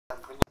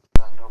Halo,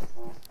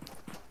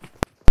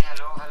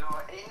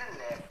 ini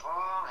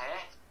lepong,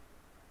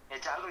 ya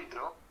calo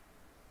itu.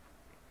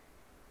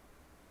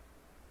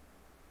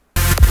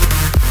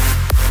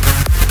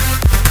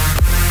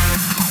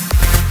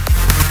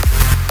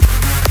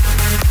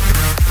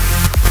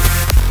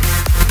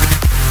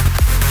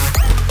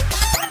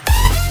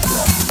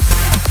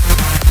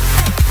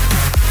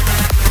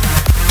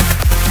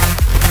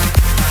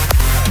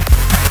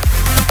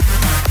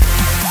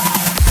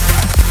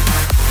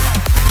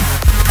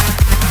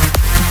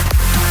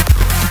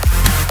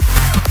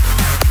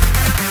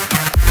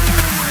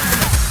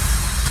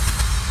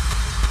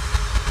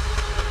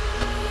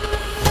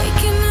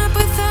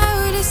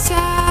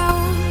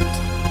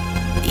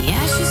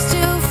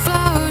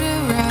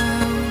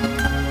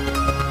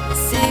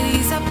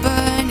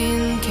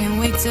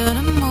 Till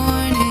the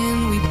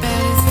morning, we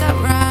better start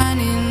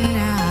running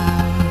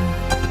now.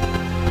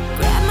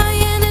 Grab my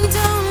hand and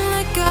don't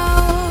let go.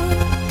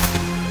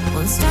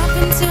 Won't stop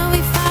until we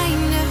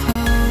find a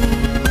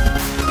home,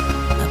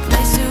 a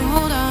place to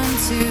hold on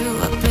to,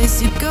 a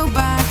place to go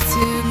back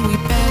to. We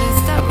better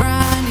start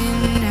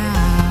running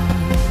now.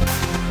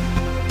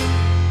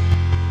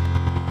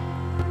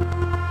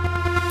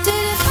 To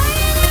the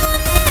fire that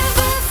will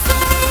never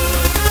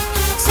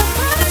fade, so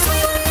promise we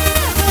will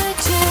never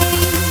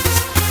change.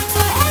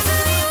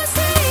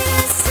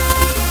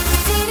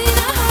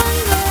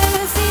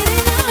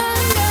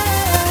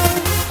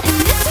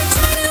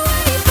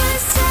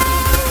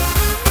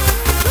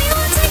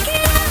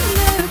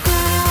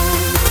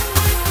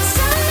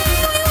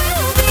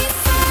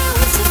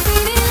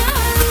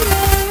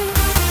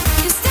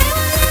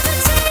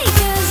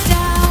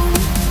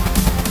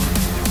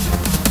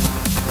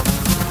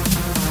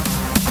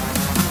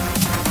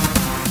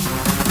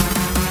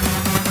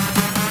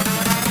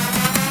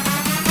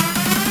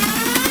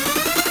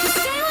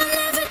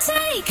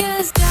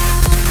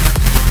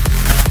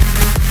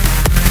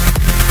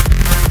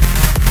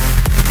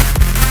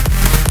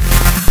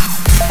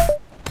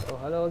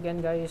 Hello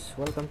again guys,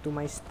 welcome to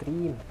my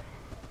stream.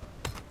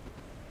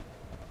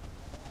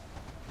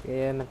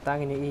 Okay,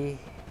 mentang ini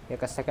ya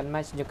ke second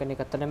match juga ni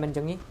ke tournament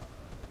jengi.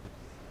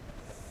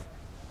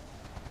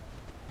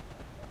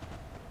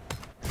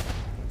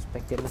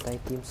 Expected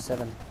mentai team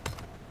 7.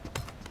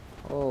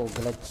 Oh,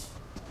 glitch.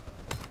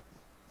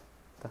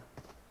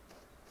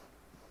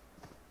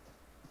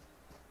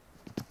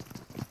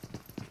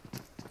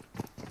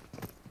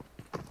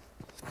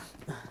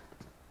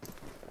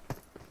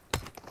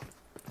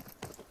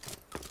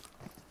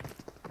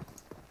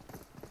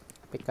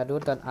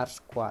 Picador dan R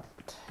squad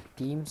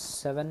team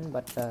 7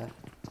 but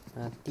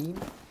team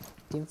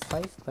 5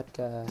 but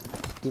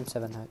team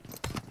 7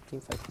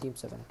 team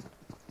 7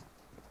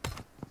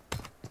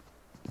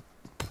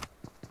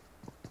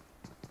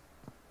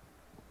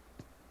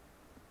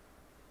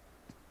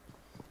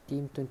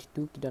 team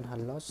 22 kidan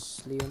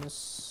halos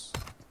Leonis,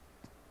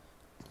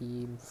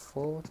 team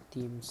 4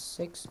 team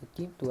 6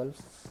 team 12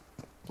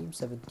 team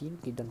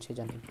 17 kidan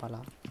sejan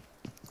impala.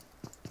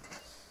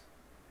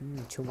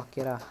 Cuma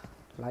kira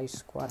live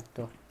squad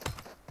tuh.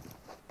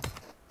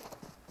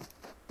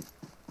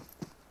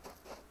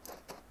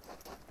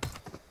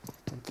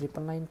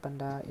 Triple line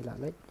panda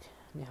ilalait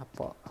ni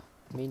hapo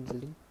main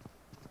building.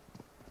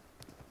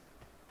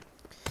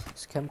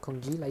 Scam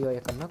kong G layo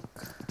ya kanak.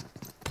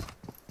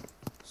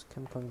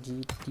 Scam kong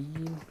G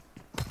team.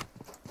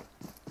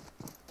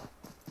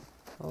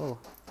 Oh.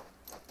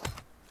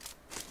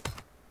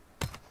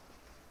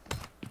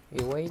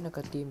 Iway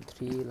naka team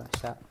 3 lah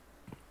siya.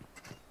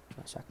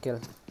 Kill.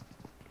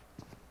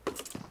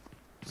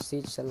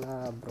 Siege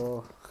salah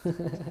bro.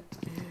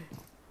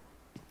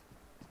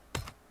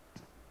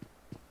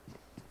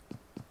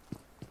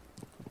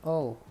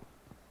 Oh,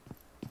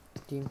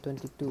 team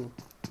 22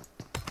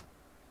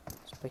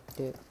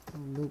 expected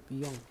noob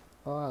young.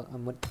 Oh,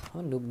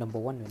 noob number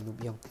 1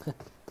 noob young.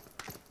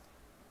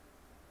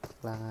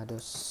 Lah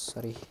aduh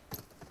sorry.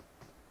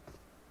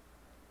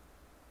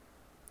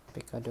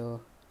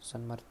 Pecado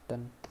San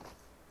Martin.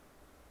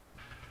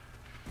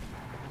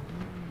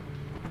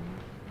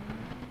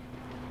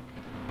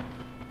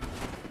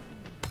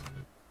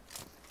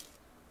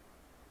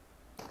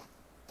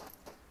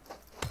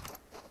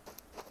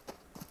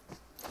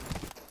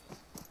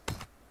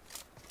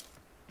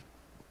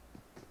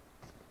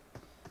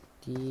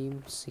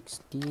 Team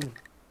 16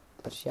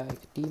 Persia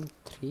ke team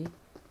 3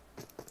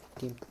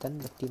 team 10 dan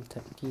team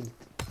 13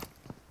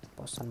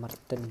 San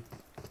Martin.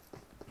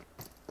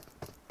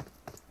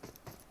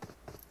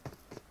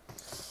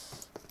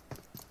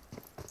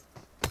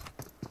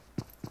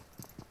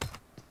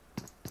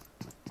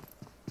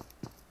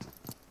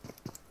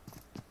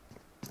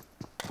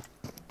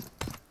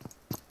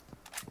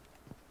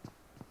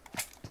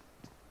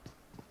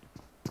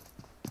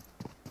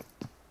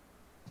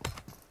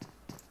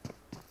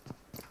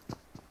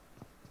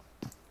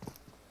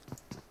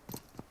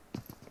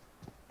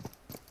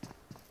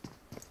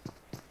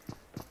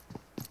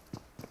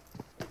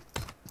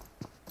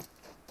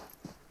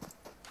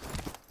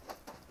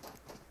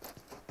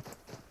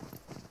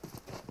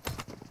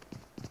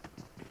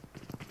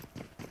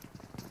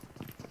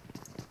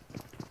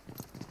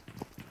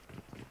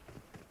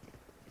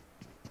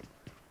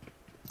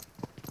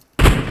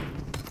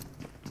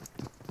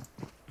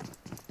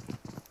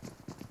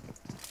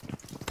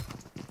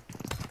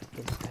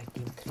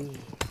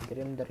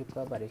 grim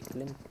daripada bari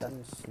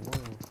Clinton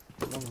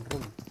long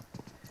room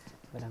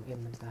barang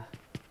mentah.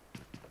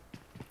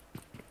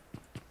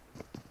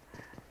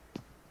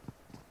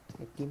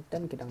 Team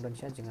 10 kita don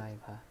sya jengai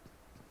ba.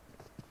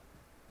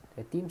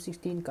 Team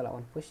 16 kalau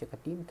on push ke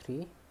team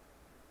 3.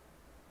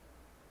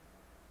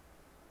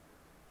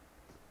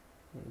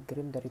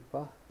 Grim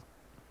daripada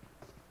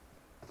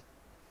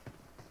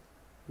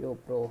yo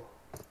bro.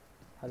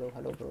 Halo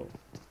bro.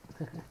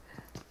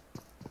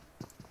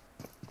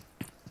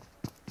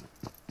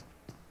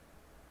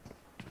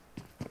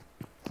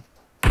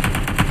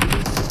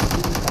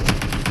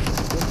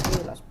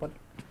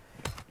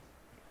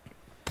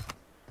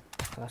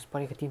 Last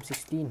spot ke team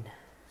 16.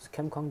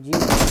 Scam Kong G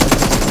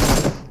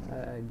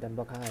dan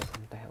block high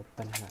entah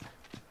open lah.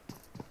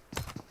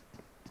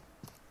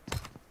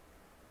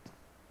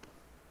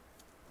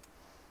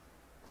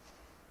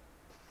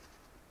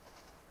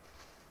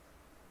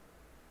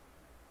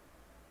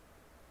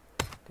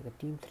 Ke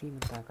team 3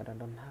 minta kadang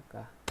don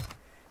haka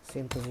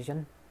same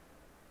position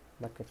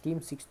but ke team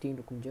 16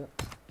 dukung je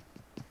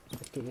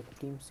seperti ke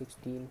team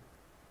 16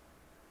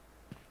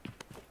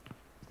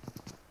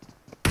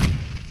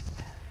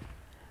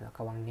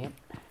 kawang net.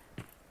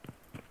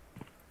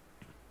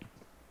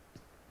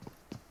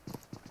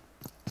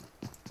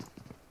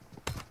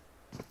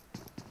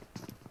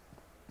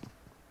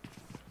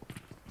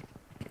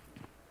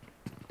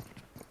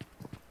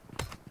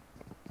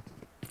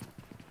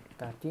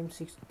 Team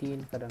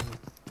 16 kadang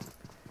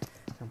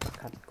nampak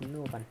kat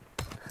kuno kan.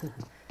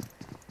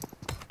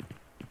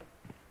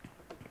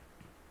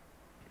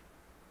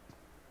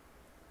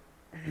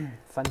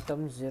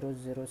 Phantom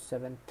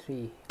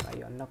 0073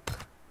 ayo knock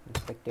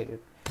inspected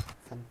it.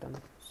 Phantom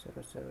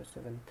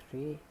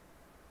 0073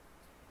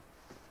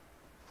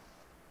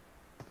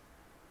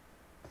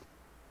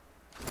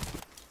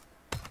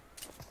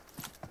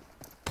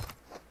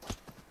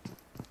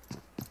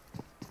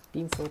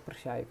 team 4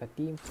 percaya ke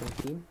team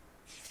 14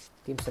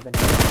 team 17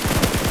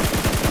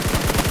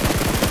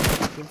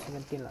 team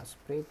 17 lah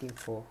spray team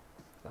 4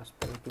 lah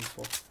spray team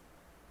 4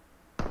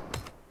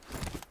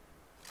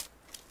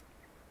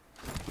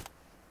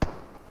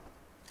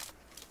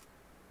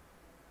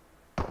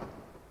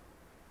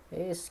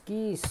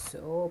 Skis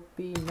OP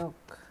knock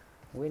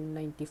win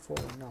 94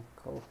 knock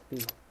OP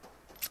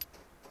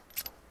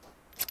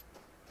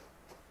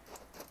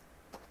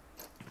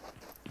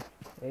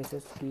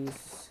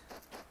Skis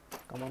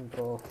come on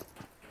bro,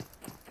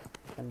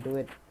 you can do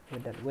it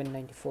with that win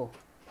 94.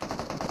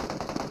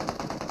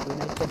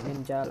 United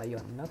Ninja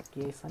layon knock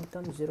ye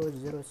Phantom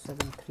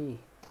 0073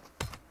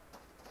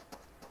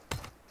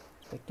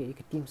 expected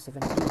ke team 17.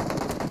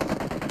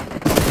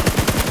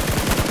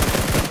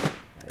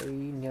 I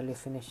nearly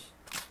finish.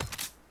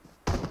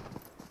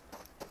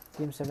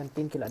 Team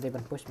 17 kila dia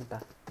ban push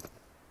minta.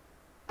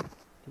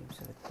 Team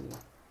 17.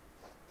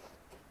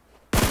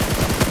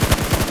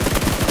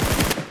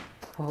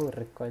 Oh,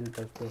 recoil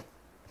berarti.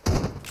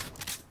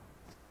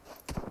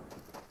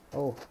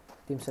 Oh,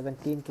 team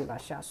 17 kila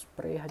shot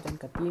spray hajan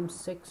ke team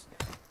 6.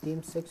 Team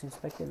 6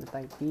 inspected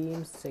minta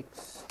team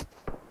 6.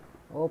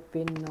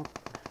 Open knock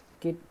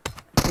kit.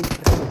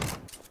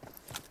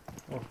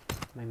 Oh,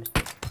 my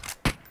mistake.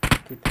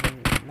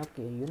 Knock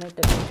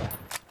United Ninja.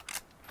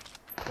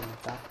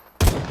 Minta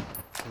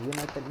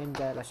United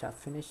Ninja lah shot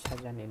finish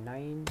hajan ni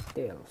 9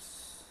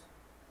 tails.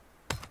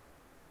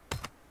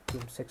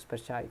 Team 6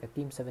 percaya ke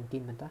team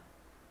 17 minta.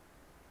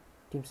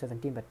 Team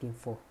 17 but team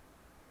 4.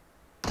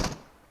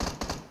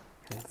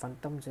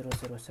 Phantom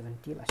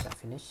 0070 lah shot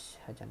finish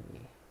hajan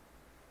ni.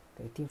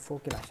 Dari team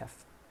 4 kila shot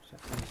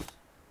finish.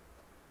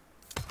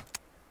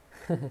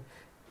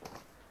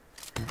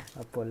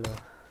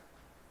 Apollo.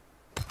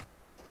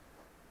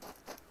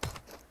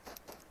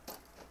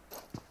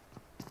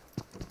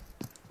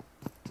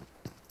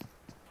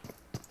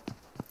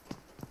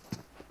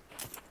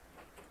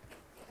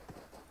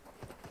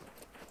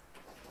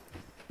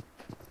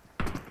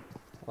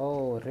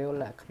 Oh,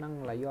 reolak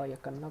kenang layo ya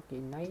kan knock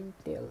 9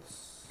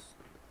 tails.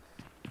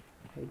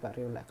 Hebat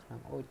reolak kenang.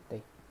 Oh,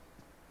 tay.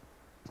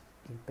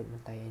 Impact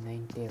mentai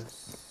 9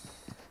 tails.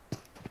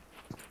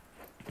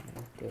 9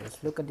 tails.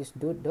 Look at this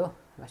dude doh.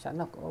 Lasak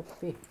knock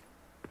OP.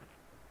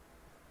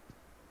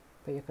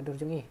 Paya kadur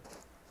jengi.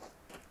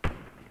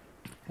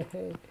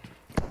 Hehe.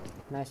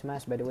 Nice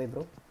match by the way,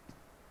 bro.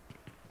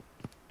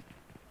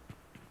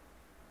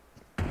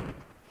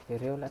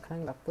 Reolak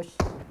kenang lah push.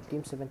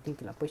 Team 17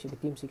 kila push ke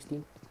team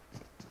 16.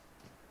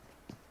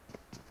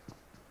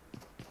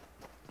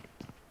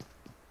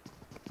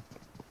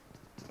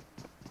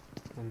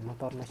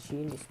 Motor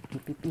machine is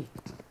PPP.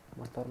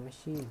 Motor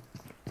machine.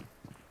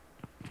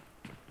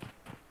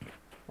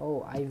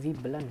 Oh, IV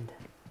blend.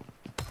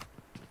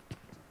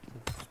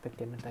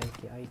 Expected na tayo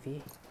kay IV.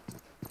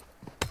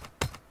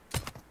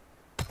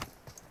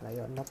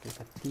 Layo knock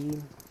sa team.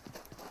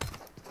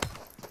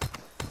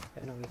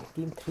 Layo knock sa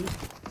team 3.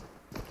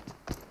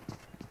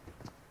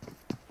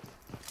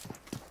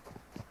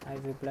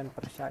 IV blend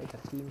percaya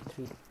sa team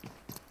 3.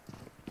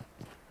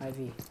 IV.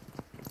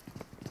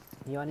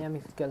 Yan yung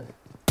kill.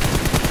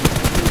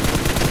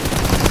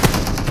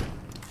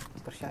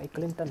 Percaya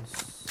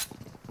Clintons.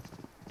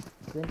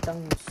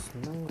 Kelentang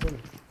senang pun.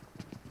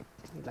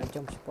 Inilah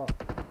jump spot.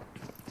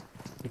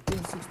 Di team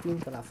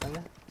 16 kalau hafal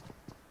lah.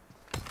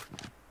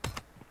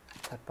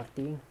 Third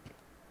party.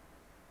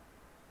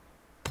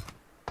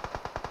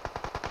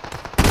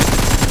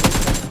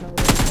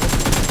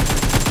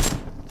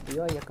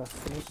 Yo, ya kau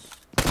finish.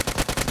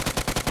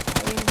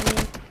 Ini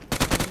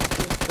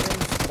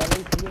friends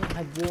balik yang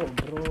hajo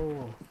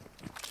bro.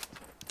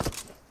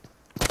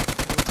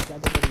 Ada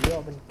video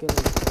open kill.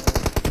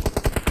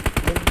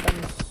 Kelentang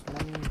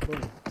senang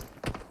pun.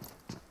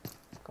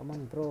 Come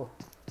on bro.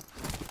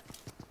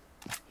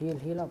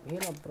 Heal up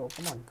bro.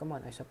 Come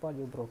on, I support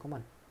you bro, come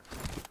on.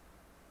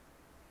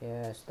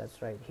 Yes,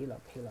 that's right, heal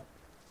up.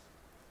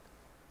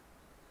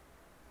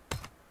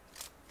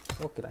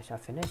 Okay, I shall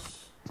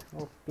finish.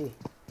 Okay.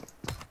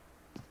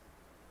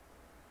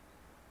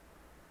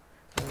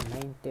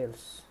 9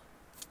 tails.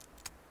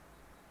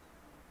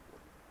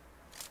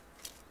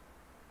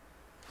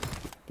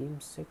 Team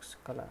 6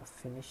 kalau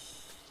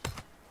finish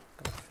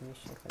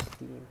kat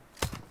team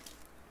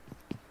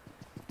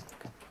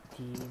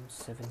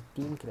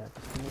 17 kita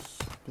akan finish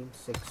team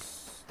 6.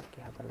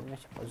 Okay, hafalannya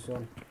siapa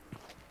zone.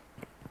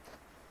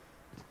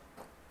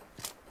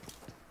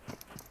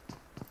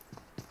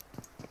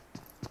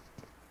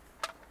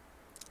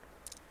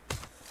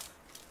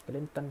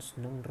 Kelentang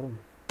senang room.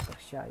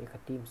 Percaya ke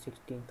team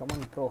 16. Come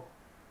on bro.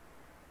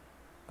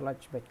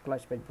 Clutch back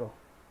bro.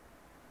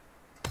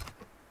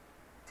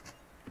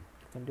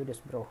 Can do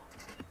this bro.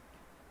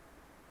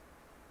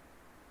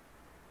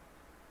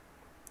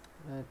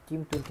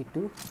 Team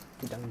 22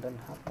 tidak dan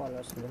hafal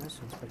sebenarnya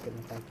sebagai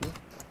lagi.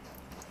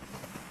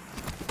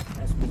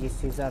 SBG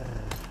Caesar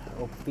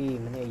OP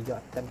mana hijau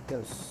 10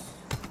 kills.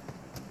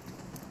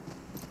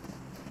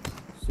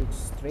 6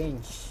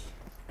 strange.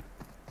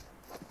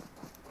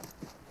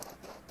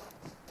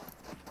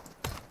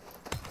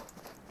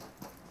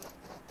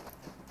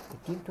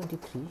 Team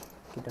 23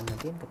 kita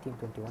nantikan ke team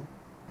 21.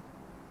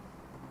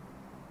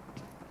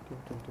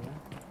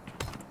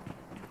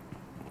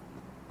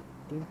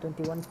 Team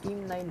 21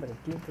 team 9 pada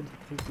team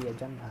 23 dia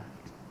jambah.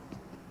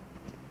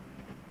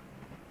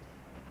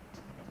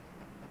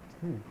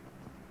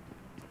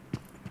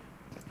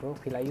 Bro,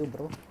 feel you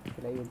bro.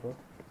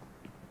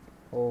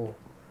 Oh,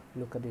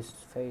 look at this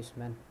face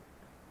man.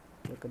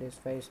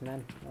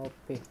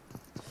 OP,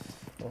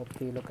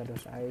 look at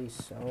those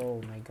eyes. Oh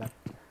my god.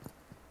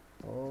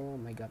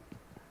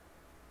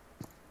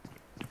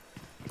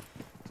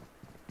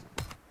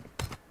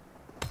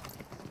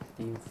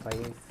 Team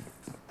 5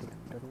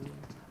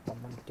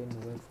 mountain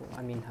wave.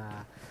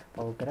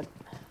 Power grad.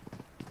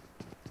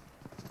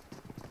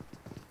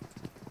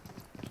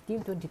 Team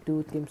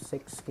 22 team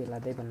 6 kila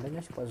day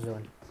banlanya sa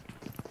zone.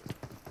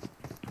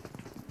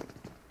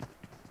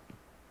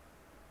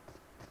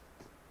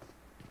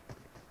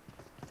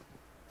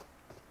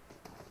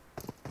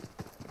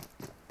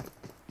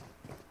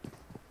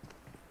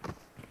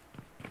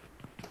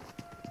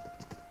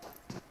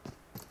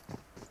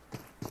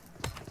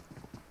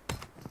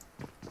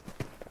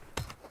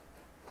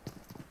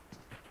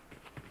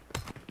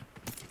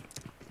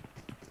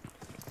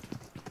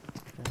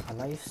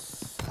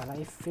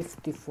 Alive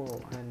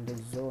 54 and the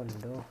zone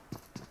though.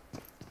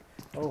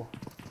 Oh,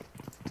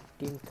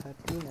 team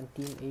 13 and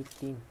team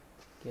 18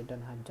 dia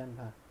dan hajan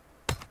bah.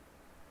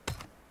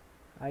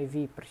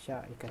 IV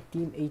persia ikat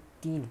team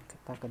 18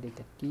 kata ke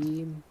dia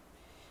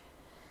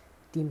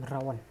team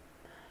rawan.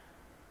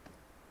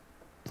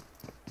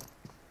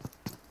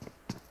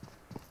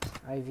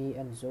 IV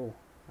Enzo,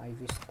 IV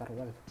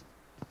Starwell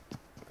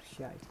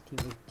persia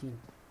team 18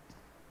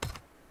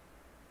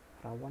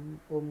 rawan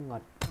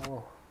ngat.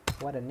 Oh,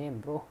 what a name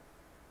bro.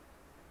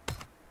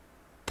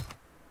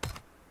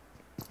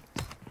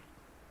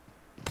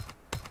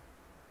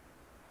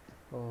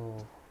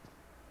 Oh,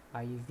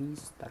 IV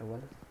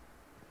Starwell.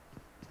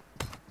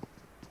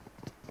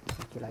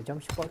 Okay lah,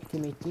 jump spot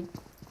team 18.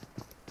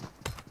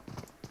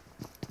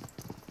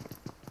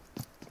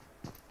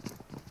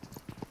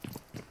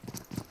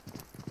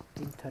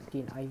 Team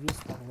 13 IV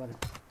Starwell.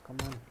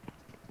 Come on.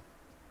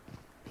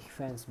 Big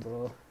fans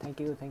bro. Thank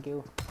you.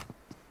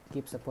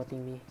 Keep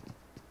supporting me.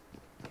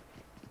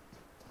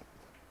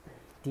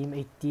 Team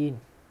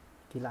 18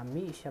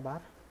 Kilami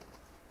Shabar.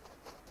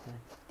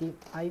 Team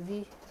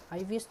IV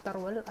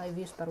Starwell.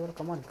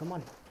 Come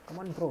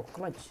on bro,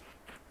 clutch.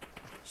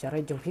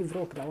 Syarai jumpi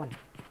bro lawan.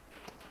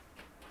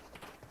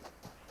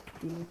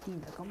 Team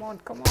 18 come on.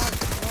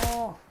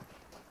 Oh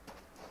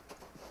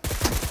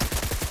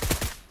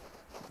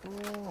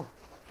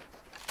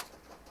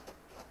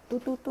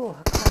tuh bro,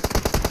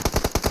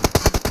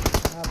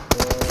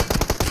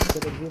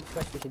 kita give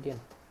flash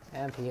kejadian.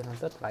 Em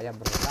hantot layak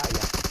bro,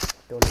 layak.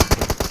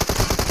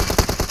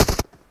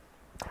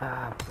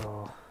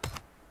 Bro,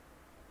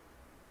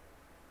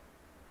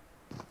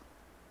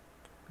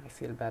 I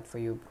feel bad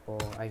for you bro.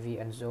 IV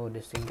Enzo,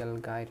 the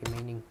single guy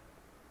remaining.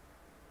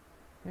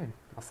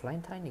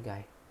 Offline tiny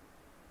guy.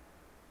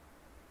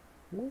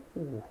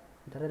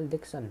 Daryl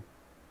Dixon.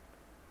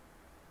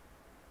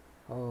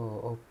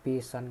 Oh, OP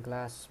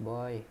sunglass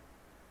boy.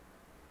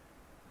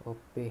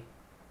 OP.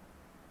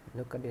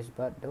 Look at this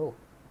bird though.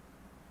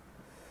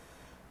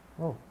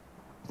 Oh.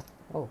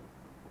 Oh.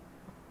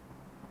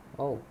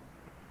 Oh.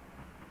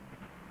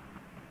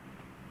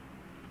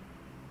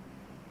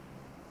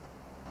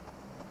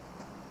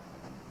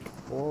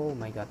 Oh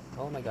my god.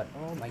 Oh my god.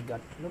 Oh my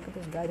god. Look at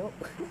this guy though.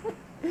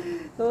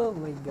 Oh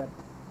my god.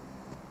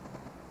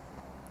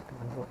 Come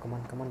on bro. Come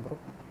on. Come on bro.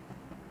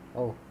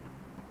 Oh.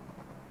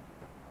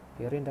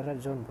 You're in the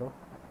red zone bro.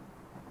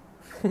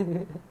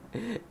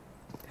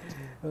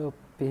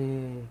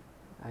 Okay.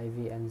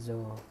 Ivy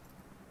Enzo.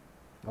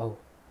 Oh.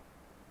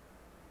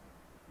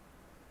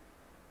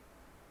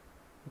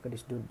 Look at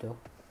this dude though.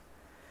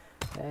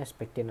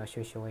 Expecting a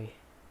show.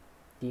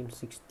 Team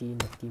 16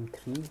 và team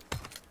 3.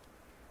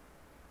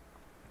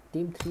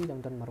 Team 3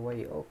 đồng tân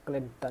marway. Oh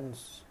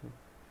Clintons.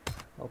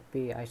 OP,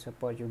 I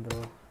support you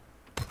bro.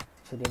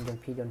 So then don't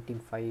feed on team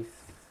 5.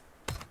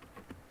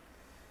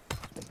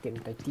 Expecting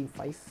tại team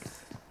 5.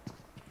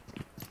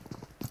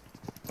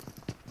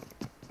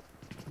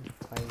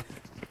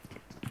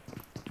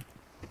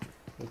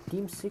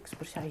 Team 6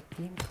 percaya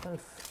team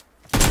 12.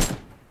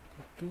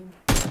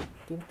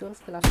 Team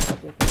 12 kelas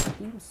 4 ya.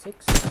 Team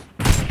 6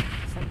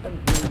 Phantom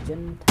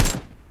Agent.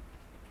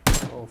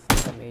 Oh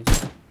Phantom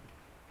Agent.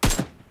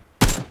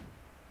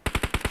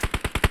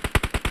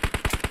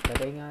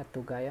 Tadi nga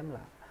tugayam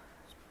lah.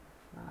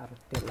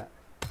 Artil lah.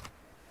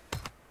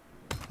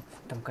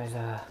 Phantom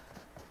Kaiser.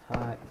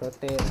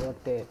 Rotate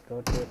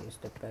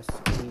is the best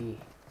key.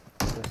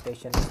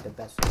 Rotation is the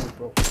best key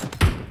bro.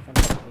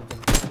 Phantom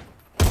Agent.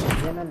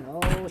 Zenon,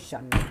 oh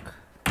Shanok.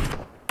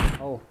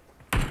 Oh,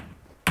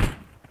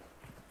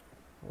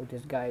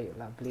 this guy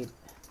la bleed.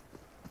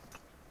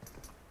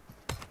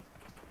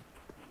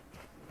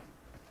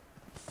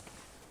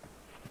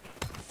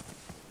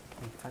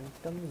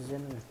 Phantom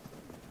Zenon,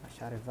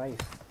 masya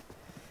revive.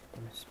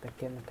 Then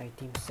spectate matay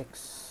team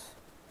 6.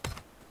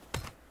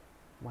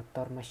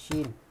 Motor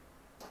machine.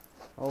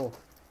 Oh,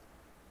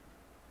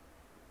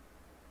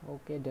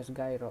 okay, this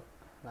guy rock.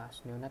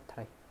 Last new not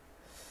try.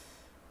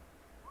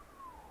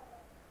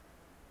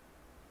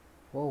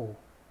 Whoa,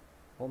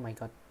 oh my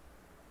god.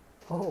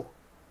 Oh,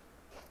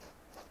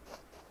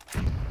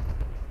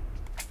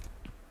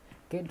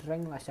 kid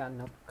rank lah siya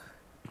knock.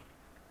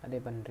 Ada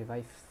ban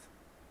revive.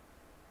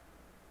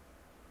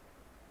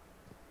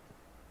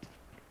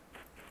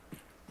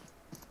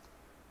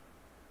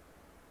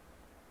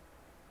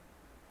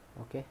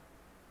 Okay,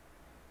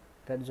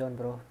 red zone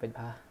bro,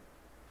 peda.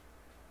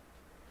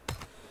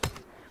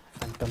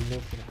 Phantom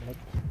loop, like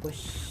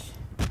push.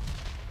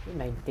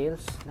 9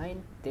 tails.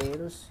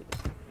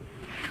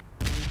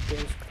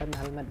 Keren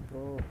helmet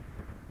bro.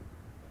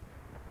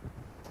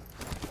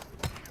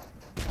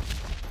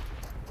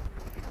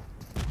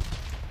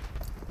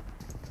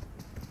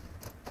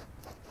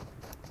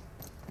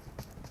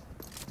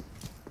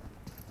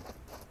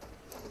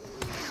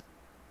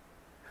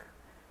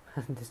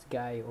 This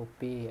guy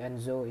OP.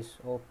 Enzo is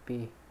OP.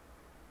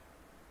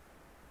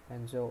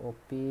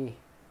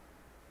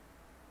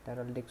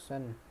 Daryl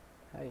Dixon.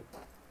 Hi.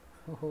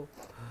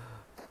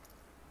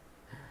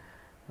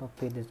 OP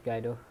this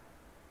guy though.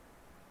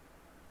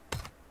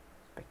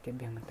 Spectate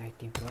biang matay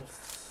team 12.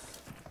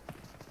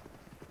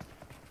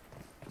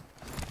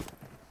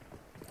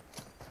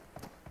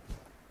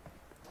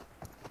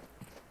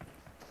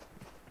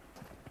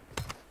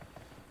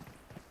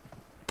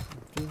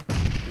 Team 3.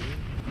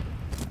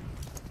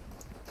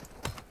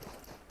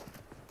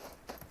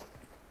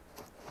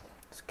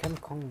 Scam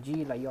Kong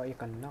G là do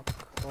kan knock.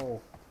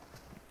 Oh,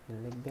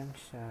 leg biang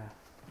siya.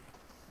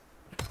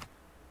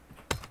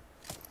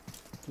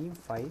 Team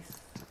 5.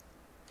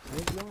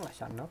 Leg biang lah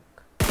siya knock.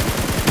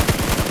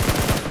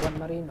 One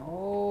marine.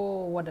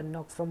 Oh, what a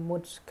knock from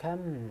Mood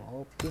Scam.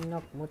 OP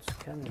knock Mood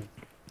Scam.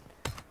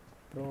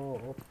 Bro,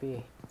 OP.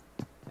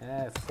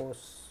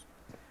 Force.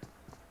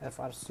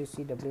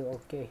 FRCCW,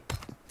 okay.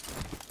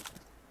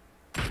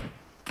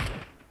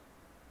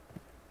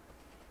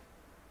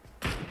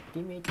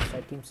 Teammate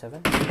sa team 7.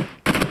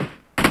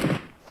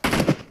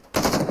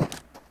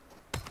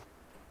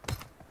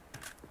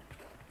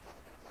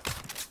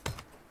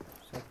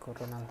 Psycho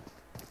Ronald.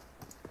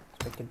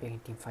 Expected being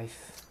team 5.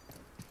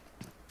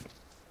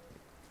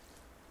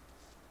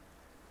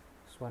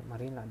 SWAT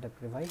Marine lah ada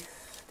revive.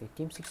 The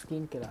team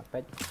 16 kila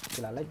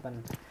light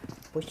ban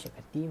push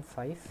ke team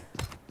 5.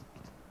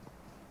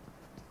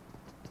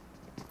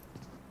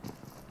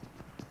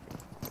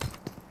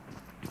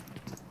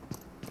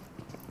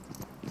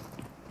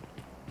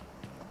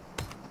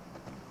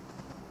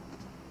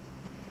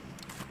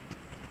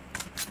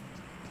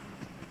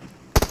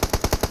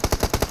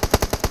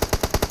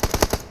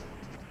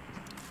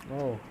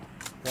 Oh,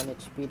 1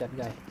 HP that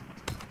guy.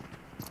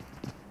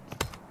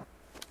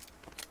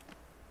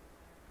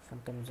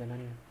 Phantom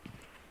Zenon.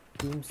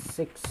 Team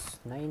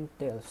 6, 9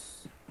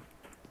 tails.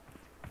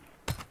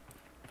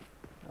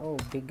 Oh,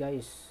 big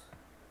guys.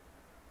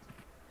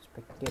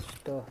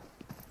 Spectators to.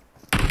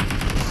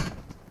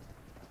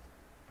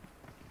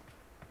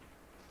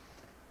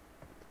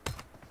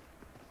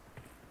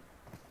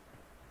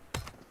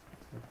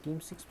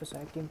 Team 6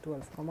 versus team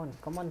 12. Come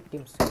on,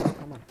 team 6,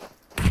 come on.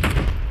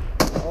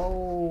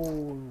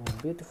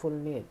 beautiful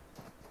nade.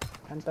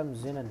 Hantam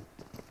Zenon.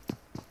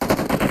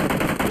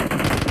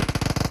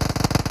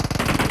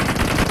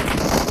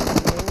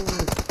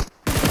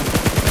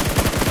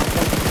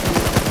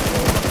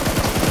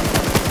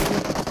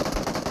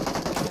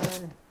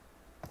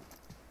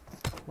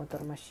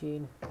 Motor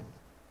machine.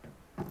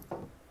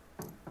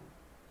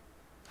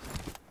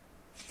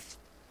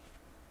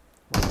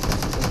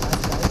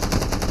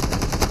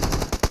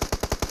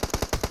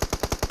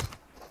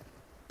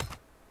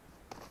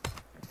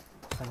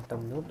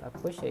 Phantom noob,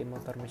 apa sih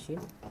motor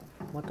machine?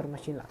 Motor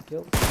machine lah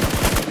kill.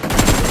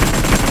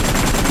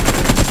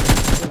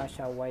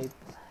 Lasha wipe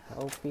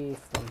OP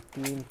from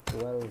team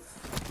 12.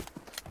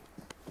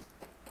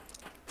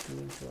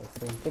 Team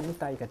 12. Renting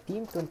utai ke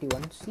team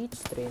 21 siege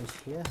strange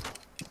ya.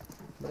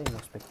 Very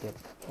unexpected.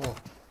 Oh.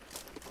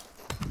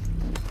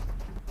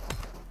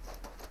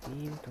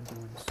 Team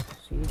 21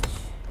 siege.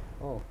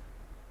 Oh.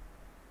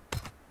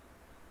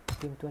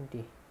 Team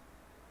 20.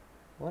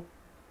 What?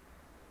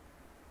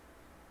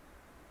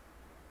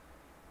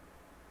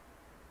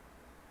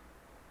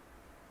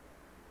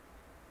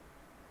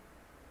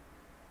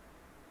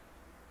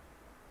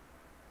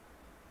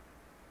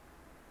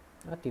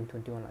 Team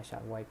 21 lah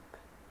shot wipe.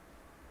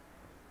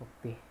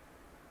 Okay.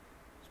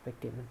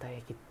 Expected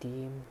mentai ke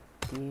team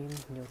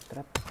new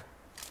trap.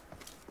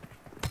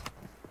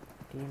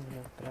 Team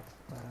new trap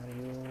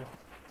baru.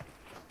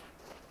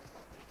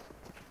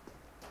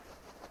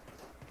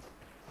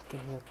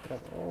 Team new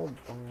trap. Oh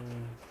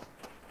bang.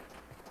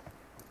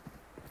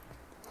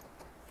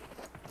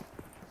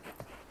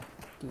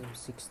 Team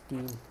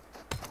 16.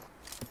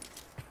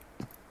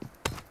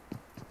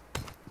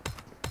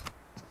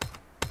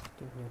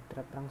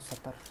 Trap perang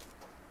satar.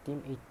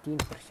 Team 18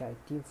 percaya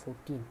team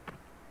 14.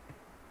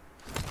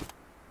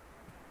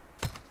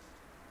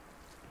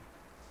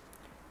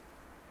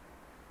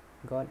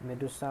 God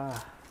Medusa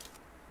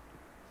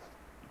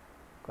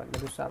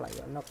lah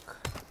ya knock.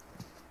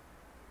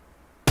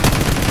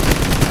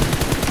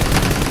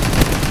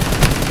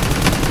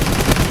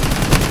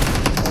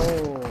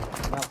 Oh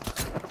knock.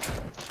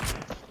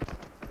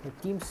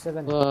 Team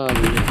 7. Wah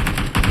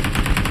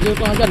dia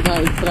kau ajar dah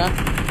extra.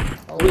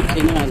 Wait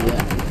sini aja.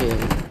 Okay.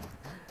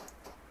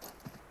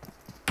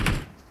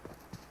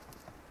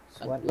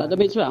 Ada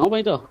match bang, apa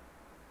itu?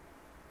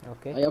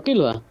 Okay. Ayo kill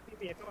lah.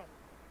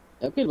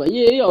 Ayo kill bah.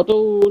 Ye,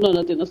 auto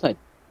nanti na side.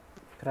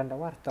 Keranda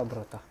warta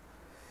bro ta.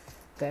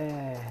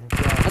 10.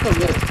 Atau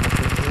dia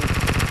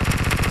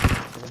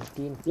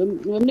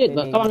 17. menit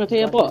bah. Kawan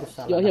saya apa?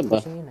 Ya siapa?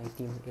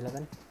 19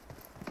 11.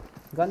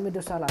 Gun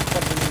Medusa lah.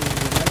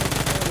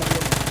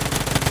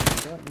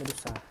 Gun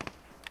Medusa.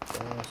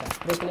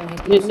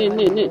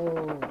 Ni.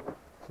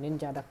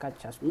 Ninja ada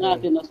kaca spray. Nah,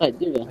 na side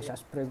dia. Kaca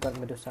spray Gun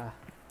Medusa.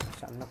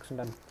 Kaca knock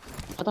sundan.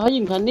 Atauยิ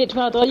งค่ะ net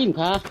ค่ะตัวยิง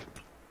ค่ะ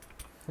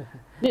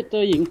net ตั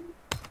วยิง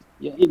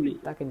ya ini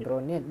Takin bro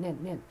net.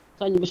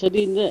 tanya bisa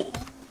din deh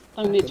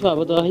tang net ค่ะ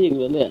ตัวยิง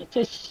เลย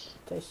Cześć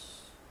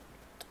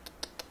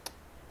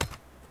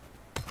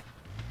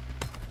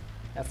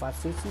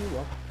FRCC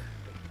work.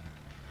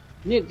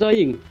 net ตัว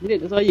ยิง net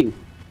ตัวยิง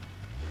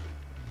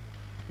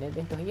Net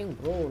itu yang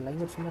bro,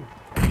 lanjut sundan.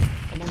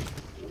 Come on.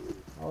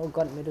 Oh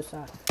God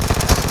Medusa.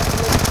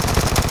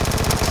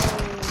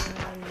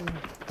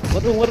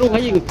 warung ha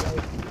ยิง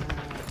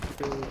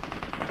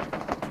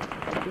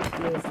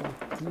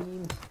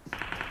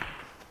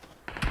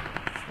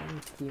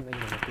Team anh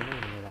là cái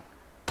này là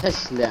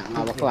Cześć lẹ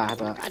ngào bạc lạ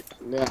rồi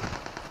lẹ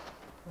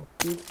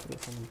okay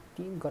from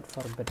team God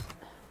forbid.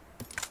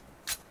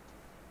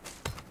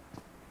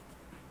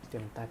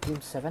 Team ta team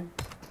 7.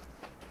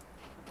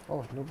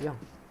 Oh noob yang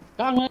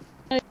căng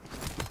lên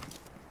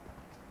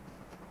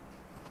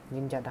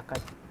ninja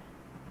dekat.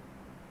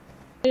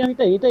 yang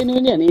tay nu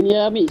nhỉ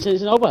ni bị chơi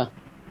đâu à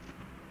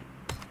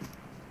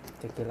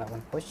Check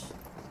lawan push.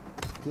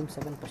 Team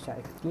 7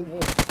 percaya team 8.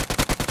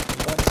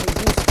 God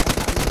this.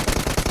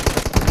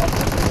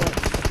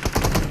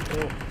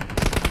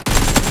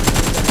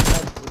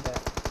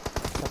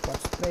 Support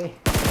spray.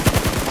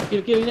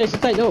 kill ini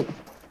strike đâu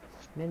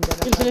Ninja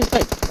kill sini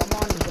strike come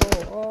on bro.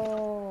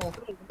 Oh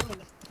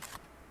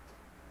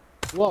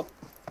walk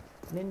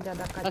ninja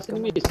dekat. last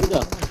enemy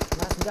sudah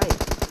Last guy.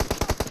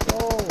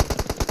 Oh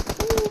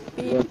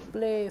big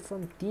play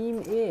from team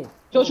 8.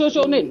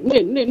 show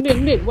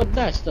net what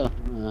dash tuh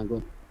nah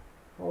gua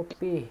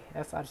OP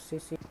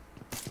FRCC.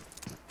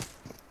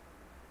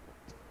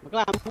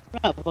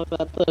 Kenapa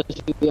kata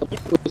dia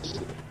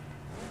push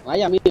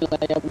layam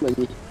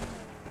bagi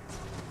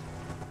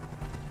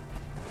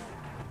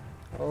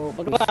Oh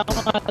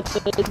kenapa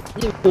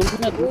dia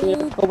punya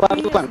kau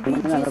baru kan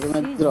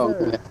dengan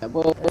drone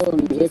oh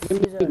dia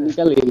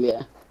kali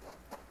ya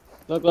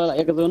kalau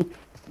ya ketun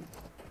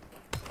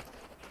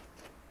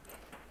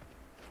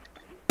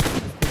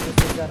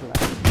Segar lah.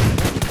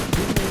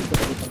 Ini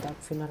kita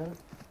di final.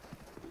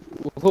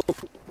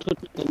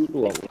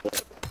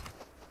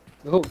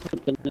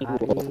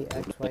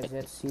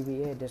 AXEXO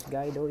CBA. This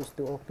guy though is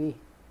too OP.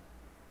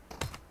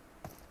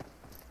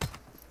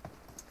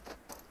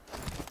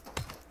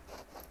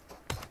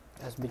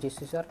 SBG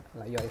Caesar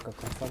lah yo ikut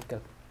confirm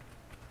kill.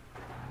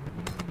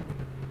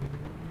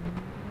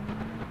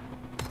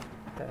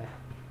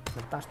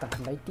 Ngetas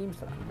terkendali tim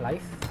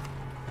live.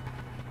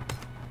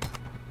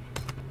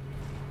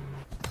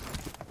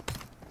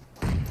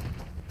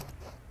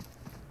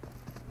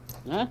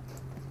 Hah?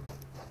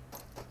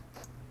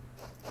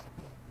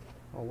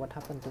 Oh, what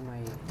happened to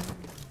my?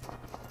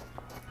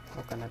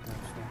 Oh, cannot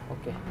langsung.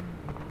 Oke.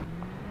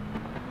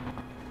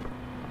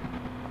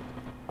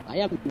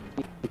 Ayam.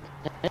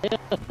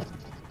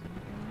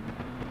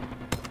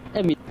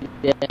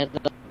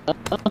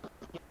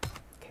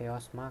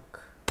 Chaos mark.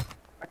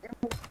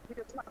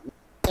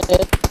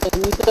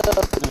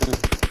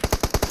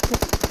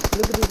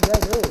 Look at this guy,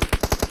 though.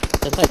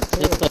 Look at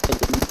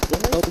this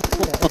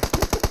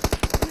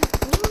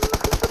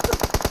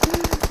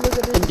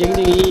Anjing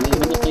guy. nih,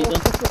 gimana itu?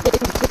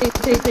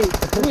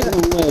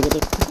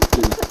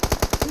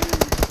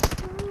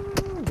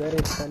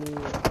 Very funny.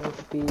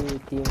 OP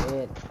team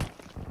 8.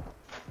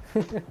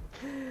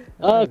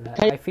 Oh,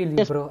 I feel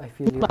you, bro. I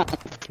feel you.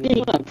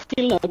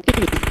 Kill.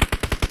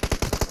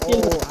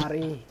 Oh,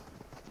 Ari.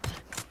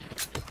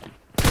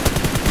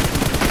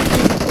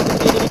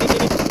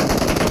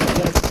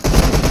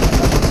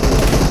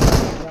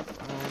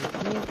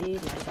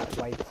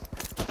 Wipe.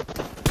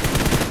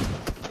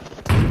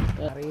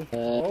 Ari.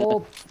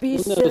 Oh,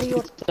 peace.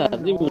 Serius.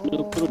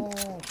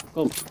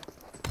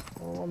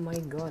 Oh my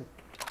god.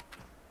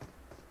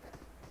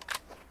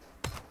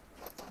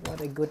 What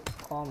a good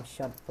calm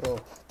shot, bro.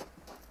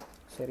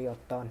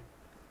 Serioton.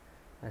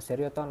 Nah,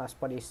 Serioton last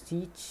spot is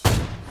Siege.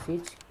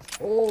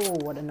 Oh,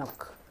 what a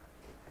knock.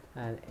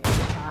 And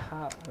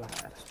Aha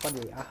last spot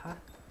is Aha.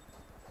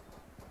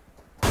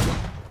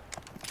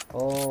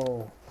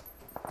 Oh.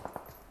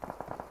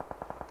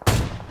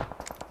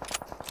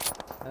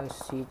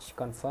 Siege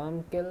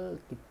confirm kill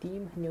di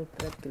tim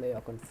neutral kill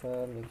ya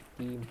confirm di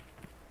tim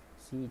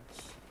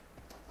Siege.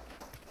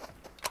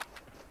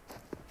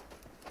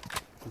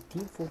 Di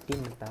tim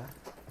 14 kita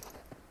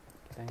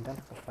dan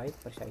ke fight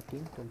versi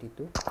team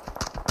 22.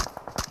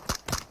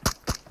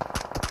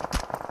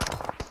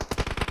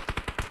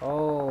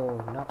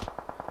 Oh, knock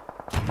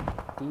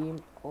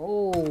team.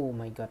 Oh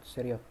my god,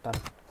 Serioton.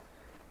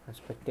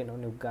 Expecting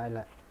on new guy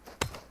lah.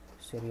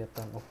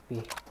 Serioton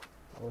OP.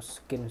 Oh,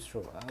 skin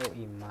throw. Oh,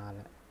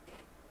 imala.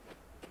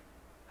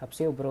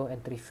 Hapseo bro,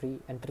 entry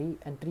fee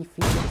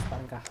is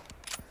pangkah.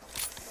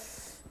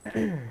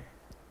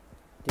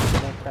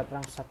 Tidak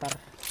terang satar.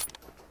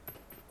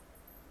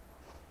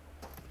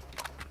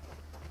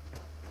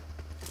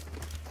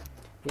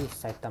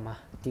 Saitama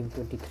team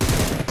 23.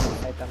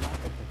 Saitama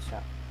open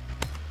shot.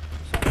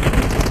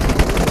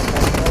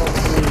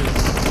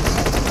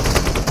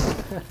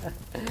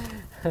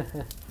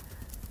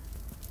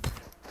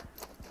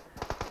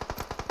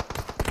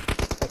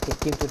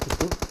 Team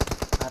 22.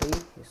 Ari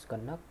is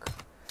gonna knock.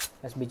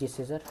 SBG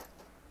scissor.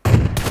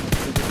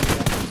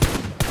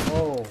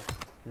 Oh,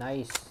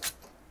 nice.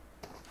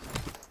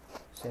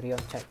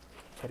 Serion check.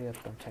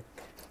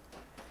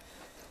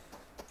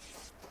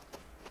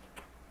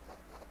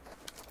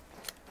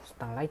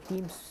 Starlight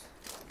teams,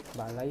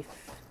 Mbak Live.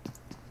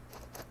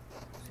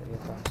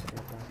 Serion.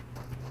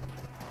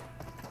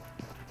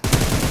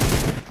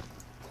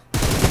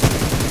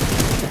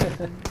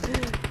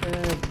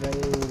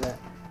 Gila.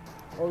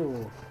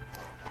 Oh,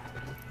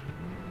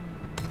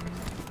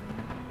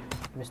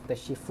 Mr.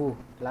 Shifu,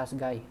 last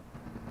guy,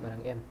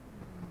 barang M.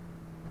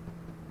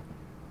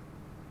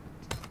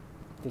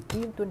 The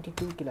team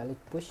 22 kila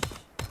lead push.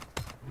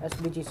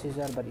 SBG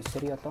Caesar body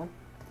Serioton.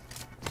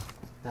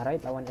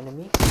 Narait lawan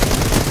enemy.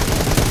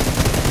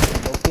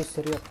 Okay,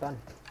 Serioton.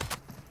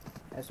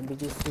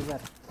 SBG Caesar.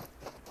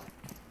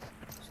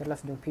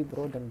 Salaf dong P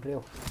bro dan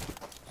bro.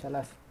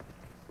 Salaf.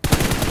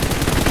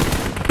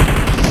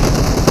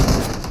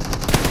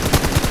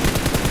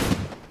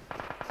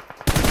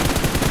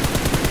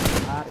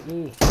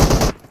 RE.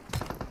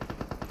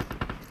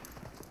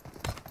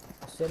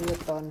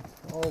 Serioton.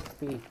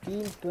 Okay,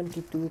 team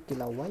 22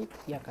 kila wipe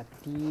ya ka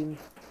team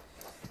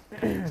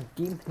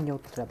team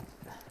neutral.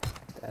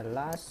 The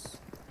last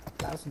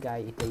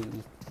guy itu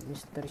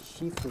Mr.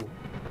 Shifu.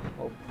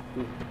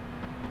 Okay.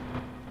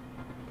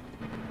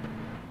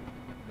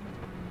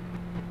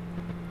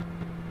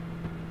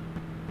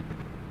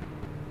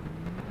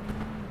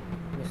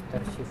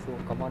 Mr. Shifu,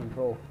 come on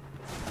bro.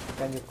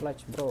 Can you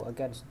clutch bro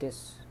against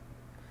this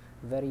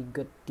very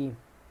good team?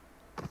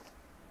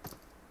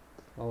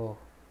 Oh.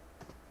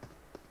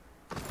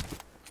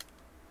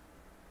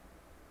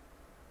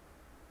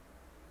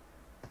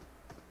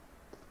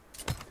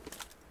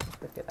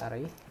 Expected RA.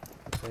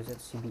 XYZ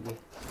CBA.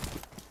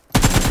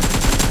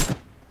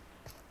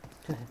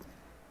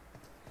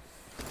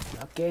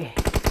 Okay.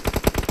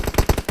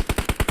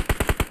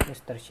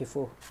 Mr.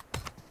 Shifu.